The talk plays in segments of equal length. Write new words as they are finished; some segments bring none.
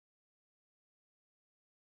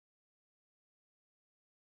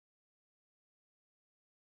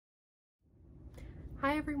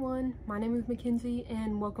Hi everyone, my name is Mackenzie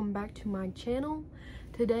and welcome back to my channel.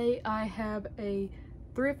 Today I have a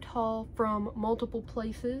thrift haul from multiple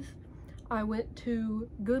places. I went to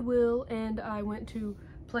Goodwill and I went to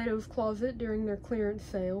Plato's Closet during their clearance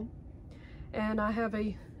sale. And I have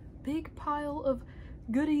a big pile of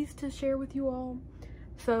goodies to share with you all.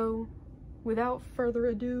 So without further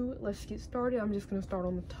ado, let's get started. I'm just going to start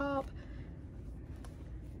on the top.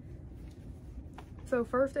 So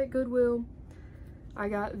first at Goodwill, I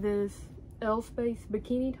got this L Space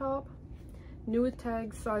Bikini top, new with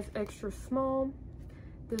tags, size extra small.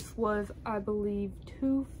 This was, I believe,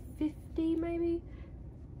 $2.50 maybe?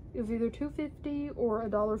 It was either $2.50 or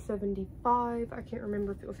 $1.75. I can't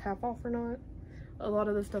remember if it was half off or not. A lot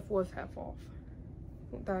of the stuff was half off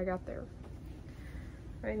that I got there.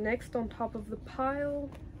 Alright, next on top of the pile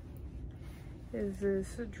is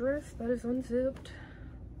this dress that is unzipped.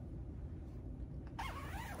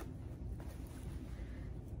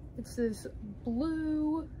 It's this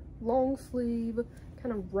blue, long sleeve,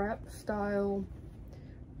 kind of wrap style,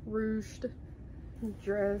 ruched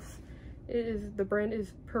dress. The brand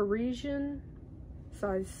is Parisian,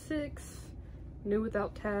 size 6, new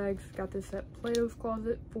without tags. Got this at Plato's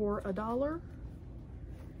Closet for $1.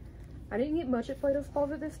 I didn't get much at Plato's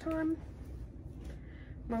Closet this time,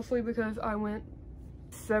 mostly because I went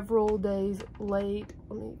several days late.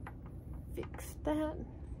 Let me fix that.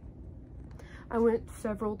 I went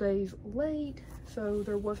several days late, so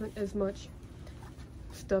there wasn't as much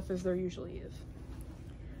stuff as there usually is.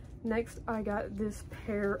 Next, I got this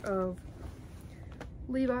pair of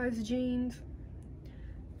Levi's jeans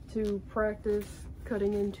to practice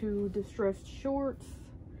cutting into distressed shorts.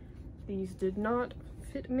 These did not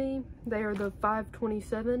fit me. They are the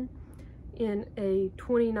 527 in a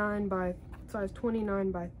size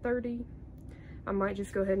 29 by 30. I might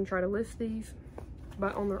just go ahead and try to list these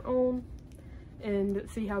on their own and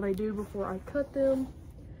see how they do before I cut them.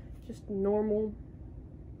 Just normal,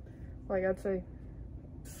 like I'd say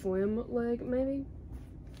slim leg maybe.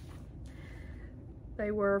 They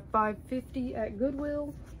were $5.50 at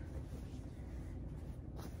Goodwill.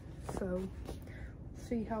 So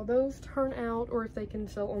see how those turn out, or if they can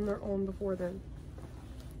sell on their own before then.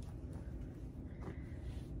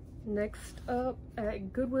 Next up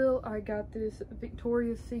at Goodwill, I got this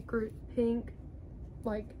Victoria's Secret pink,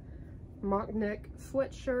 like, mock neck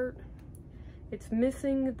sweatshirt. It's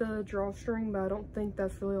missing the drawstring, but I don't think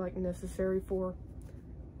that's really like necessary for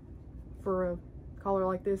a collar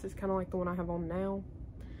like this. It's kind of like the one I have on now.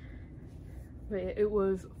 But it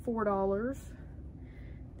was $4.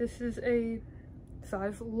 This is a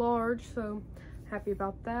size large, so happy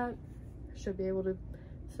about that. Should be able to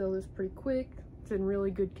sell this pretty quick. It's in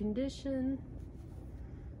really good condition.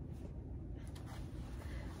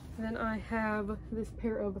 Then I have this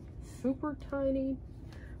pair of super tiny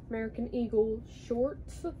American Eagle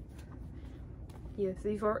shorts. Yes,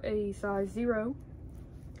 these are a size 0.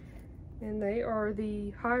 And they are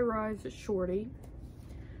the high-rise shorty.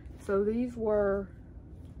 So these were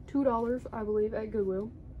 $2, I believe, at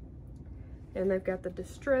Goodwill. And they've got the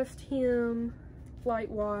distressed hem, light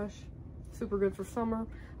wash, super good for summer.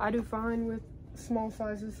 I do fine with small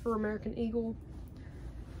sizes for American Eagle.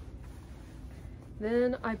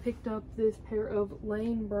 Then I picked up this pair of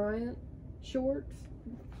Lane Bryant shorts.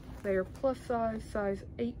 They are plus size, size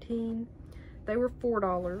 18. They were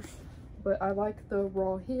 $4, but I like the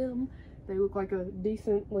raw hem. They look like a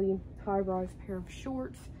decently high-rise pair of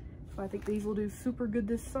shorts. So I think these will do super good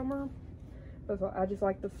this summer. I just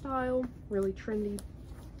like the style, really trendy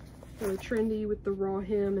with the raw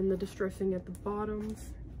hem and the distressing at the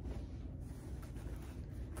bottoms.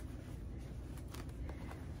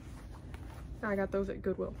 I got those at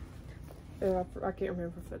Goodwill. I can't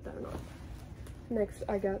remember if I said that or not. Next,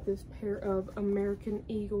 I got this pair of American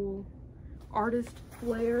Eagle Artist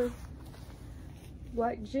Flare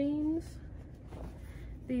black jeans.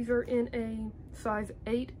 These are in a size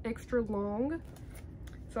 8 extra long.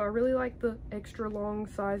 So I really like the extra long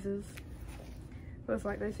sizes. Looks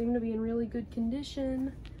like they seem to be in really good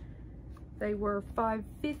condition. They were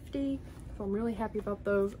 $5.50, so I'm really happy about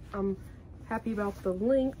those. I'm happy about the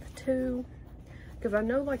length too, because I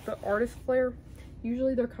know like the Artist Flare,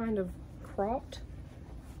 usually they're kind of cropped.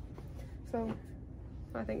 So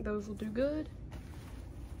I think those will do good.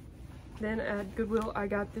 Then at Goodwill, I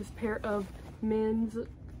got this pair of men's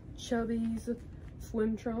Chubbies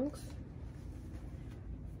swim trunks.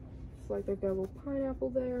 It's like they've got a little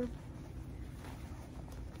pineapple there.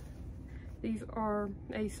 These are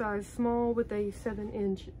a size small with a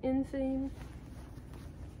 7-inch inseam.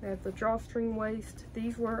 They have the drawstring waist.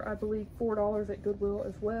 These were, I believe, $4 at Goodwill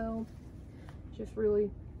as well. Just really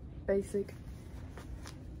basic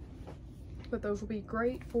but those will be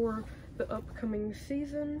great for the upcoming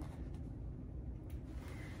season.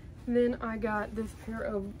 Then I got this pair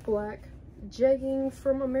of black jeggings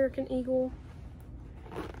from American Eagle.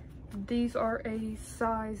 These are a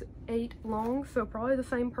size 8 long, so probably the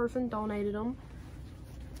same person donated them.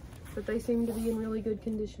 But they seem to be in really good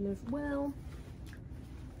condition as well.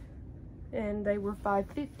 And they were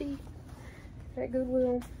 $5.50 at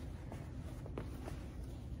Goodwill.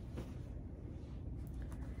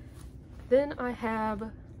 Then I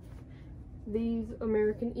have these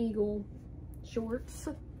American Eagle shorts.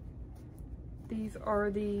 These are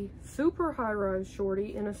the super high-rise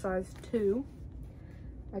shorty in a size 2.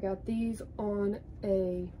 I got these on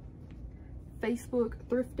a Facebook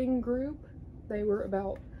thrifting group. They were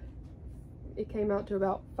about, it came out to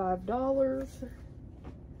about $5,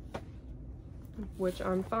 which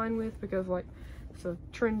I'm fine with because like it's a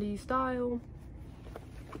trendy style,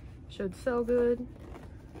 should sell good.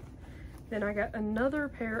 Then I got another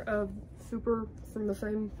pair of from the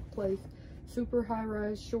same place, super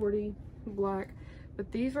high-rise shorty, black, but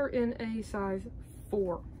these are in a size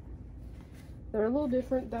 4. They're a little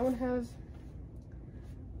different. That one has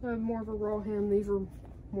more of a raw hem. These are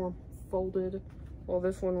more folded. Well,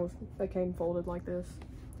 this one was, they came folded like this.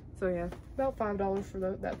 So yeah, about $5 for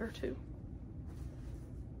that pair too.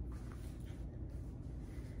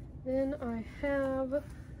 Then I have, if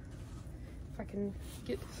I can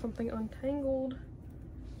get something untangled,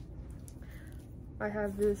 I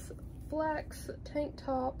have this Flax tank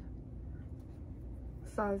top,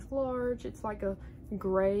 size large. It's like a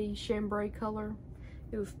gray chambray color.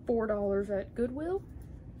 It was $4 at Goodwill.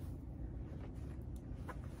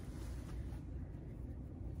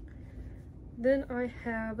 Then I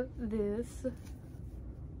have this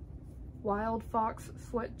Wildfox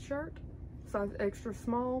sweatshirt, size extra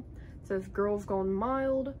small. It says Girls Gone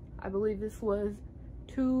Mild. I believe this was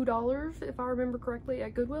 $2 if I remember correctly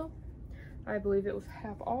at Goodwill. I believe it was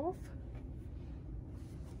half off.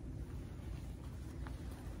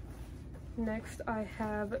 Next I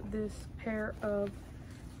have this pair of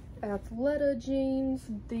Athleta jeans.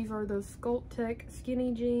 These are the Sculpt-Tech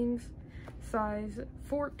skinny jeans, size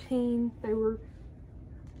 14. They were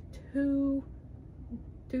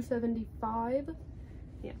 $2.75.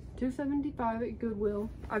 Yeah, $2.75 at Goodwill.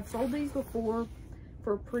 I've sold these before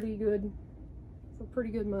for pretty good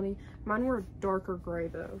money. Mine were a darker gray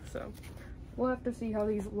though, so we'll have to see how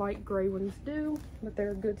these light gray ones do, but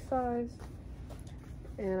they're a good size.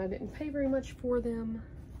 And I didn't pay very much for them.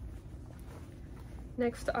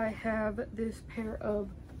 Next I have this pair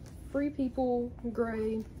of Free People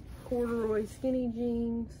gray corduroy skinny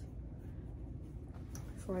jeans.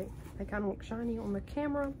 It's like, they kind of look shiny on the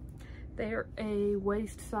camera. They're a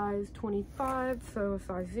waist size 25, so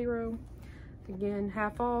size 0. Again,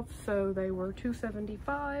 half off, so they were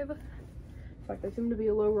 $2.75. It's like they seem to be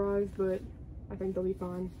a low rise, but I think they'll be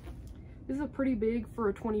fine. This is a pretty big for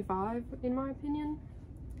a 25 in my opinion.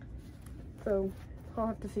 So I'll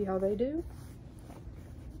have to see how they do.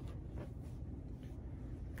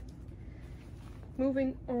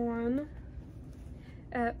 Moving on,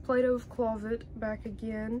 at Plato's Closet, back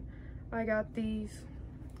again, I got these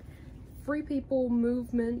Free People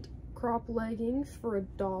Movement crop leggings for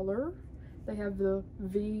 $1. They have the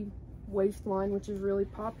V waistline, which is really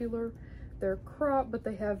popular. They're crop, but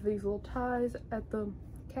they have these little ties at the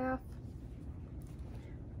calf.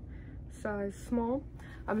 Size small.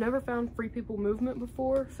 I've never found Free People Movement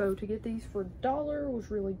before, so to get these for $1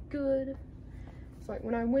 was really good. It's like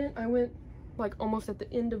when I went like almost at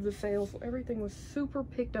the end of the sale, so everything was super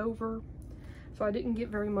picked over, so I didn't get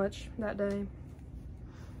very much that day.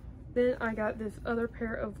 Then I got this other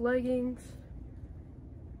pair of leggings.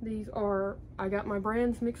 These are, I got my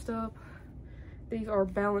brands mixed up. These are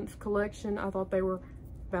Balance Collection. I thought they were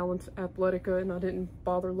Balance Athletica and I didn't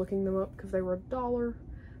bother looking them up because they were $1.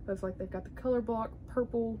 But it's like they've got the color block,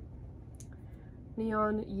 purple,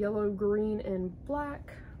 neon, yellow, green, and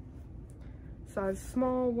black. Size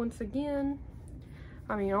small once again.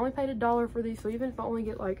 I mean, I only paid $1 for these, so even if I only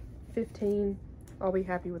get like 15, I'll be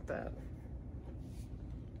happy with that.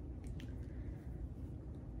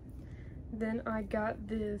 Then I got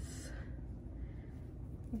this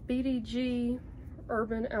BDG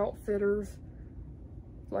Urban Outfitters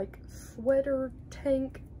like sweater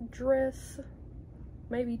tank dress,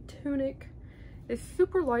 maybe tunic. It's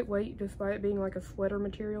super lightweight just by it being like a sweater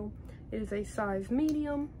material. It is a size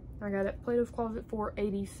medium. I got it at Plato's Closet for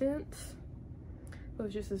 80 cents. So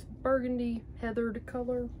it's just this burgundy heathered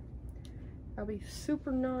color. That'll be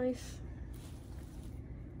super nice.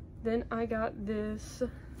 Then I got this.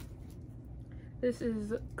 This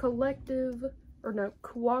is Cooperative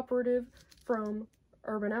from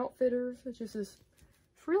Urban Outfitters. It's just this,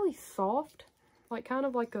 it's really soft, like kind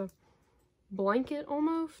of like a blanket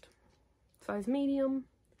almost. Size medium.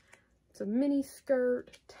 It's a mini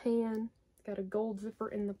skirt, tan. It's got a gold zipper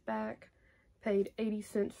in the back. Paid 80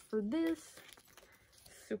 cents for this.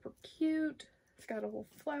 Super cute. It's got a little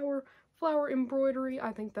flower embroidery.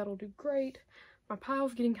 I think that'll do great. My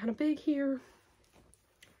pile's getting kind of big here.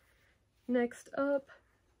 Next up,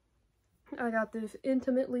 I got this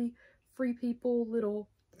Intimately Free People little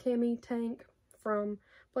cami tank from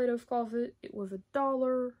Plato's Closet. It was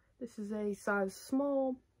 $1. This is a size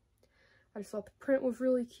small. I just thought the print was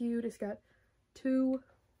really cute. It's got 2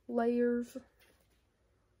 layers.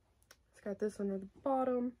 It's got this under the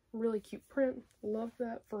bottom. Really cute print. Love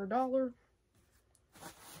that for $1.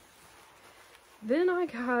 Then I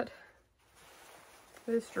got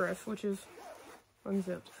this dress, which is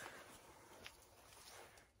unzipped.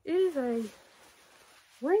 It is a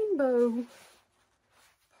rainbow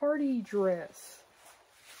party dress.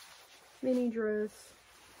 Mini dress.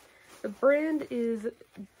 The brand is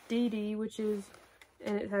DD, which is,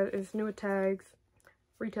 and it has its new tags.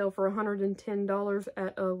 Retail for $110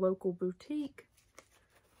 at a local boutique.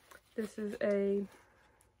 This is a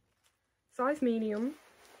size medium.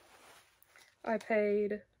 I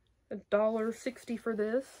paid $1.60 for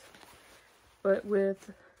this, but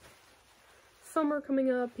with summer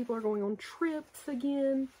coming up, people are going on trips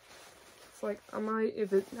again. It's like, I might,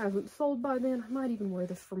 if it hasn't sold by then, I might even wear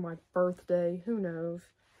this for my birthday. Who knows?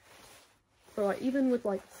 But like, even with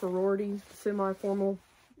like sorority, semi-formal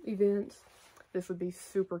events, this would be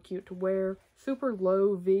super cute to wear. Super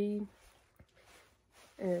low V.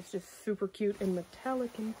 And it's just super cute and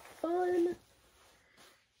metallic and fun.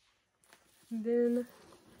 Then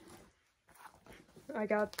I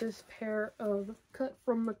got this pair of cut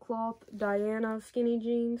from the cloth Diana skinny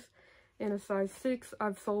jeans in a size 6.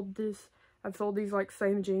 I've sold these like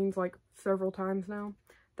same jeans like several times now.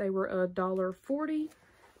 They were $1.40.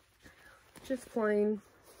 Just plain,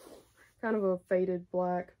 kind of a faded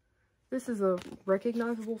black. This is a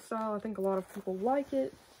recognizable style. I think a lot of people like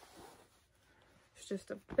it. It's just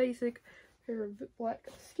a basic pair of black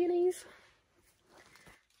skinnies.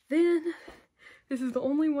 Then, this is the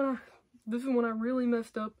only one this is one I really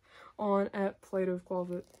messed up on at Plato's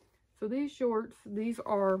Closet. So these shorts, these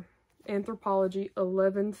are Anthropologie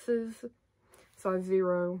 11s, size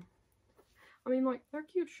 0. I mean, like, they're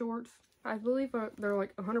cute shorts. I believe they're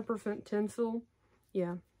like 100% tencel.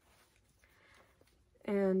 Yeah.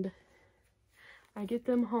 And I get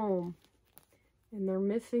them home, and they're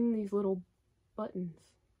missing these little buttons.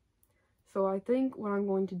 So I think what I'm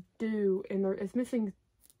going to do, and it's missing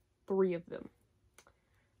 3 of them.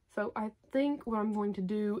 So I think what I'm going to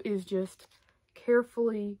do is just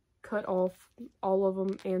carefully cut off all of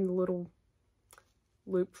them and the little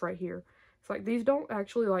loops right here. It's like these don't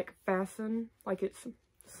actually like fasten, like it's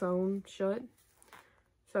sewn shut.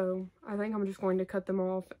 So I think I'm just going to cut them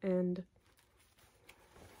off and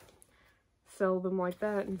sell them like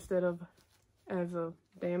that instead of as a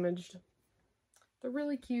damaged. They're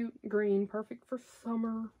really cute green, perfect for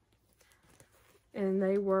summer. And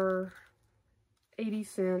they were 80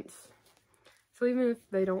 cents. So even if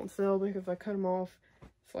they don't sell because I cut them off,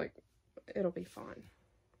 it's like, it'll be fine.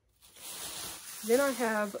 Then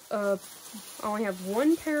I only have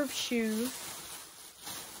 1 pair of shoes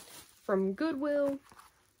from Goodwill.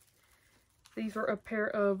 These are a pair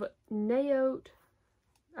of Naote,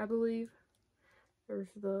 I believe. There's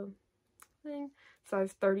the thing.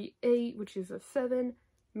 Size 38, which is a 7.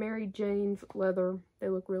 Mary Jane's leather. They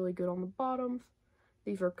look really good on the bottoms.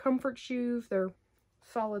 These are comfort shoes. They're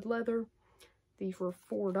solid leather. These were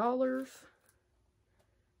 $4.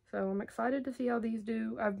 So I'm excited to see how these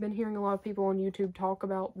do. I've been hearing a lot of people on YouTube talk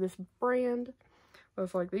about this brand. I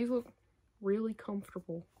was like, these look really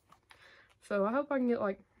comfortable. So I hope I can get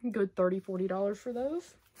like a good $30, $40 for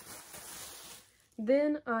those.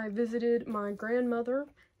 Then I visited my grandmother,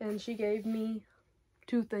 and she gave me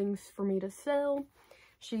 2 things for me to sell.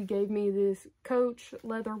 She gave me this Coach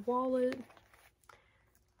leather wallet.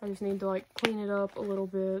 I just need to like clean it up a little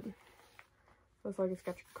bit. So it's like, it's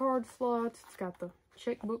got your card slots, it's got the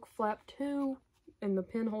checkbook flap too, and the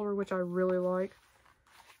pen holder, which I really like.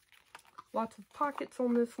 Lots of pockets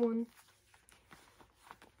on this one.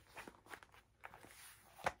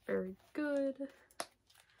 Very good.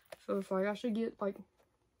 So it's like, I should get like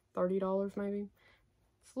 $30 maybe.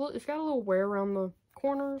 It's got a little wear around the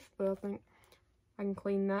corners, but I think I can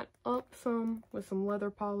clean that up some with some leather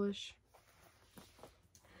polish.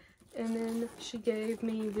 And then she gave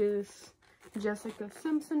me this Jessica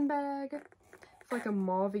Simpson bag. It's like a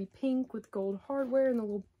mauvey pink with gold hardware and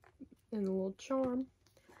the little charm.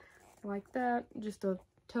 like that. Just a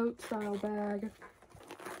tote style bag.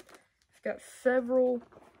 It's got several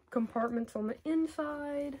compartments on the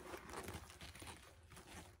inside.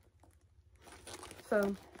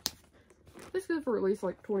 So this is good for at least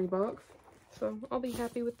like 20 bucks. So I'll be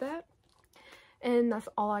happy with that. And that's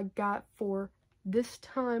all I got for this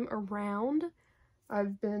time around.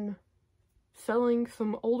 I've been selling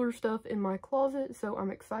some older stuff in my closet, so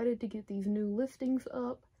I'm excited to get these new listings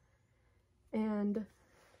up. And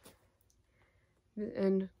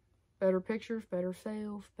better pictures, better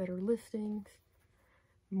sales, better listings.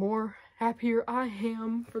 More happier I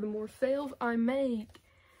am for the more sales I make.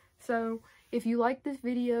 So if you like this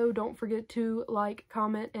video, don't forget to like,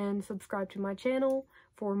 comment, and subscribe to my channel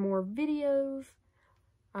for more videos.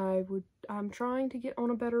 I'm trying to get on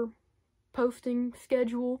a better posting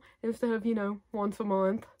schedule instead of, you know, once a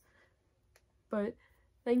month. But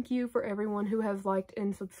thank you for everyone who has liked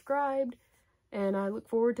and subscribed, and I look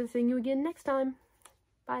forward to seeing you again next time.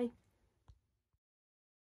 Bye.